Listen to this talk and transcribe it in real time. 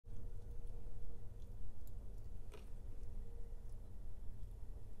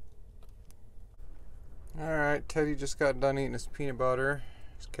Alright, Teddy just got done eating his peanut butter,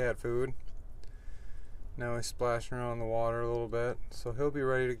 his cat food. Now he's splashing around in the water a little bit, so he'll be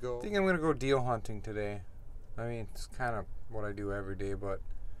ready to go. I think I'm going to go deer hunting today. I mean, it's kind of what I do every day, but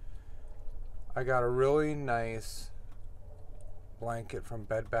I got a really nice blanket from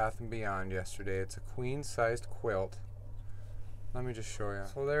Bed Bath & Beyond yesterday. It's a queen-sized quilt. Let me just show you.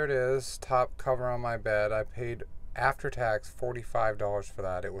 So there it is, top cover on my bed. I paid after tax $45 for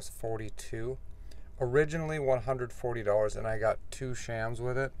that. It was $42. Originally $140, and I got 2 shams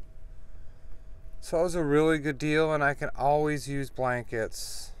with it. So it was a really good deal, and I can always use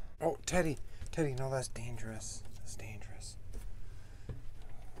blankets. Oh, Teddy, no, that's dangerous. That's dangerous.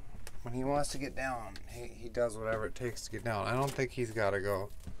 When he wants to get down, he does whatever it takes to get down. I don't think he's got to go.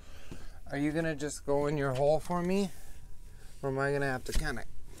 Are you going to just go in your hole for me? Or am I going to have to kind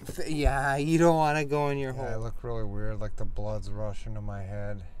of... Yeah, you don't want to go in your hole. I look really weird, like the blood's rushing to my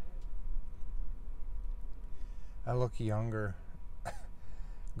head. I look younger.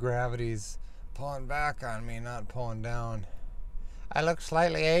 Gravity's pulling back on me, not pulling down. I look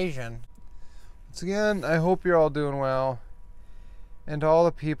slightly Asian. Once again, I hope you're all doing well. And to all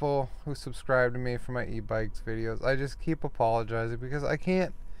the people who subscribe to me for my e-bikes videos, I just keep apologizing because I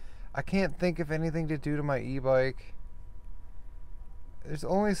can't think of anything to do to my e-bike. There's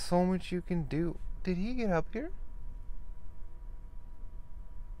only so much you can do. Did he get up here?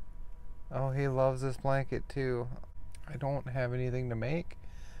 Oh, he loves this blanket too. I don't have anything to make.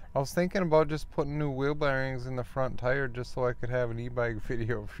 I was thinking about just putting new wheel bearings in the front tire just so I could have an e-bike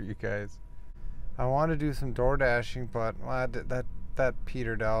video for you guys. I want to do some door dashing, but that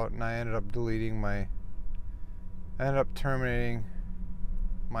petered out, and I ended up terminating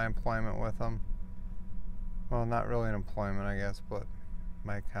my employment with them. Well, not really an employment, I guess, but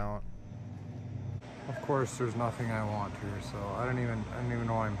my account. Of course, there's nothing I want here, so I don't even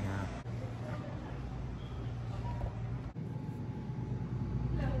know I'm here.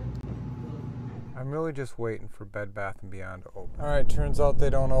 I'm really just waiting for Bed Bath & Beyond to open. Alright, turns out they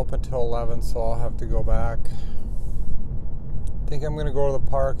don't open till 11, so I'll have to go back. I think I'm going to go to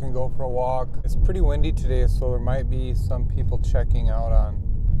the park and go for a walk. It's pretty windy today, so there might be some people checking out on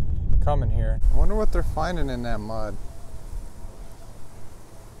coming here. I wonder what they're finding in that mud.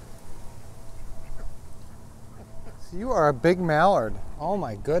 So you are a big mallard. Oh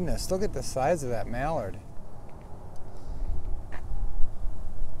my goodness, look at the size of that mallard.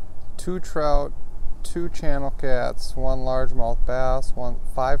 2 trout, 2 channel cats, 1 largemouth bass,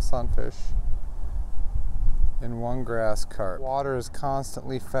 5 sunfish, and 1 grass carp. Water is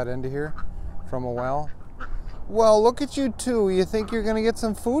constantly fed into here from a well. Well, look at you two. You think you're gonna get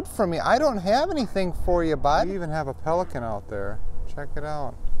some food from me? I don't have anything for you, bud. We even have a pelican out there. Check it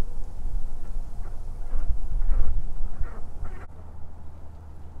out.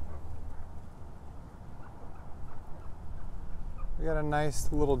 We got a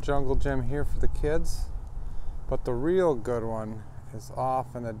nice little jungle gym here for the kids, but the real good one is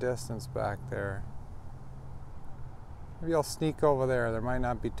off in the distance back there. Maybe I'll sneak over there. There might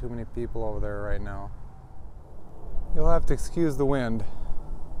not be too many people over there right now. You'll have to excuse the wind.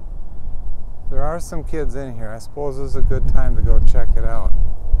 There are some kids in here. I suppose this is a good time to go check it out.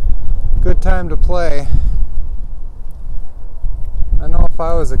 Good time to play. I know if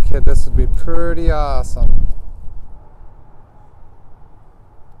I was a kid, this would be pretty awesome.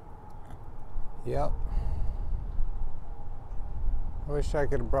 Yep. I wish I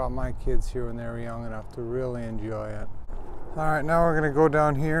could have brought my kids here when they were young enough to really enjoy it. Alright, now we're going to go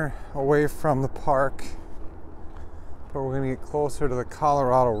down here away from the park, but we're going to get closer to the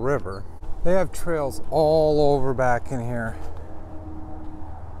Colorado River. They have trails all over back in here.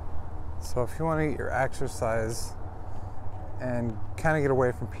 So if you want to get your exercise and kind of get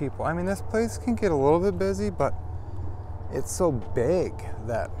away from people. I mean, this place can get a little bit busy, but it's so big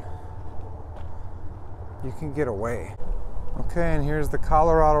that you can get away. Okay, and here's the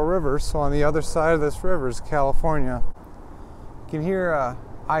Colorado River. So on the other side of this river is California. You can hear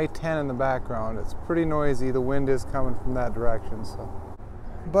I-10 in the background. It's pretty noisy. The wind is coming from that direction.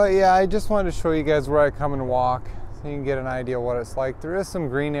 But yeah, I just wanted to show you guys where I come and walk so you can get an idea what it's like. There is some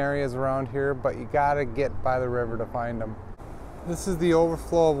green areas around here, but you gotta get by the river to find them. This is the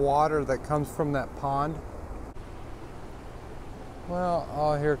overflow of water that comes from that pond. Well,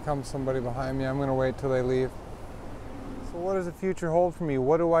 oh, here comes somebody behind me. I'm going to wait till they leave. So what does the future hold for me?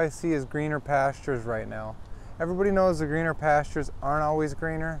 What do I see as greener pastures right now? Everybody knows the greener pastures aren't always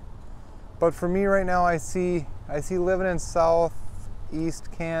greener. But for me right now, I see living in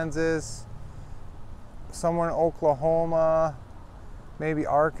southeast Kansas, somewhere in Oklahoma, maybe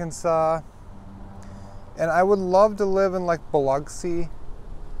Arkansas. And I would love to live in like Biloxi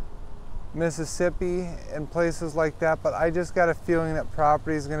Mississippi and places like that, but I just got a feeling that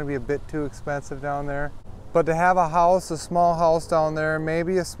property is going to be a bit too expensive down there. But to have a house, a small house down there,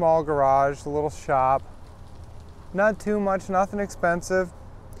 maybe a small garage, a little shop, not too much, nothing expensive,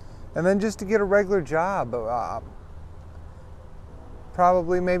 and then just to get a regular job,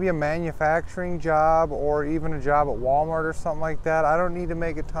 probably maybe a manufacturing job or even a job at Walmart or something like that. I don't need to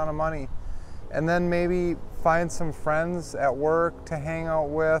make a ton of money. And then maybe find some friends at work to hang out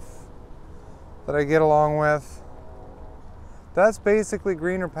with that I get along with. That's basically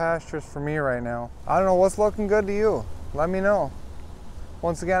greener pastures for me right now. I don't know, what's looking good to you? Let me know.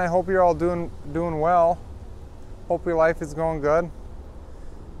 Once again, I hope you're all doing well. Hope your life is going good.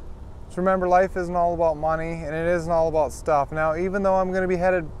 Just remember, life isn't all about money, and it isn't all about stuff. Now, even though I'm going to be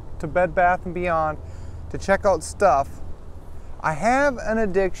headed to Bed Bath & Beyond to check out stuff, I have an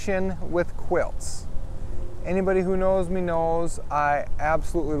addiction with quilts. Anybody who knows me knows I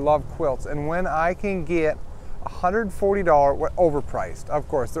absolutely love quilts. And when I can get $140, overpriced, of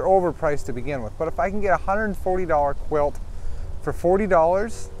course, they're overpriced to begin with, but if I can get a $140 quilt for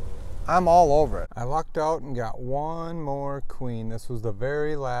 $40, I'm all over it. I lucked out and got one more queen. This was the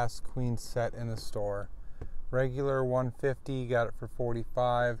very last queen set in the store. Regular $150, got it for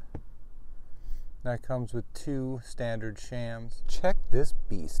 $45. That comes with 2 standard shams. Check this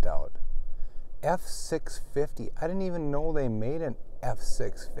beast out. F650. I didn't even know they made an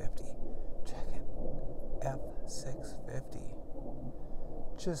F650. Check it. F650.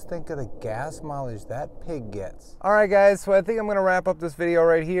 Just think of the gas mileage that pig gets. Alright guys, so I think I'm going to wrap up this video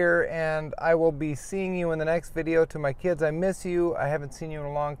right here, and I will be seeing you in the next video. To my kids, I miss you. I haven't seen you in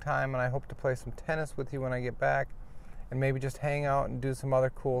a long time, and I hope to play some tennis with you when I get back, and maybe just hang out and do some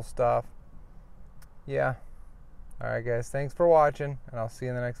other cool stuff. Yeah. Alright guys, thanks for watching, and I'll see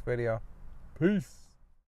you in the next video. Peace.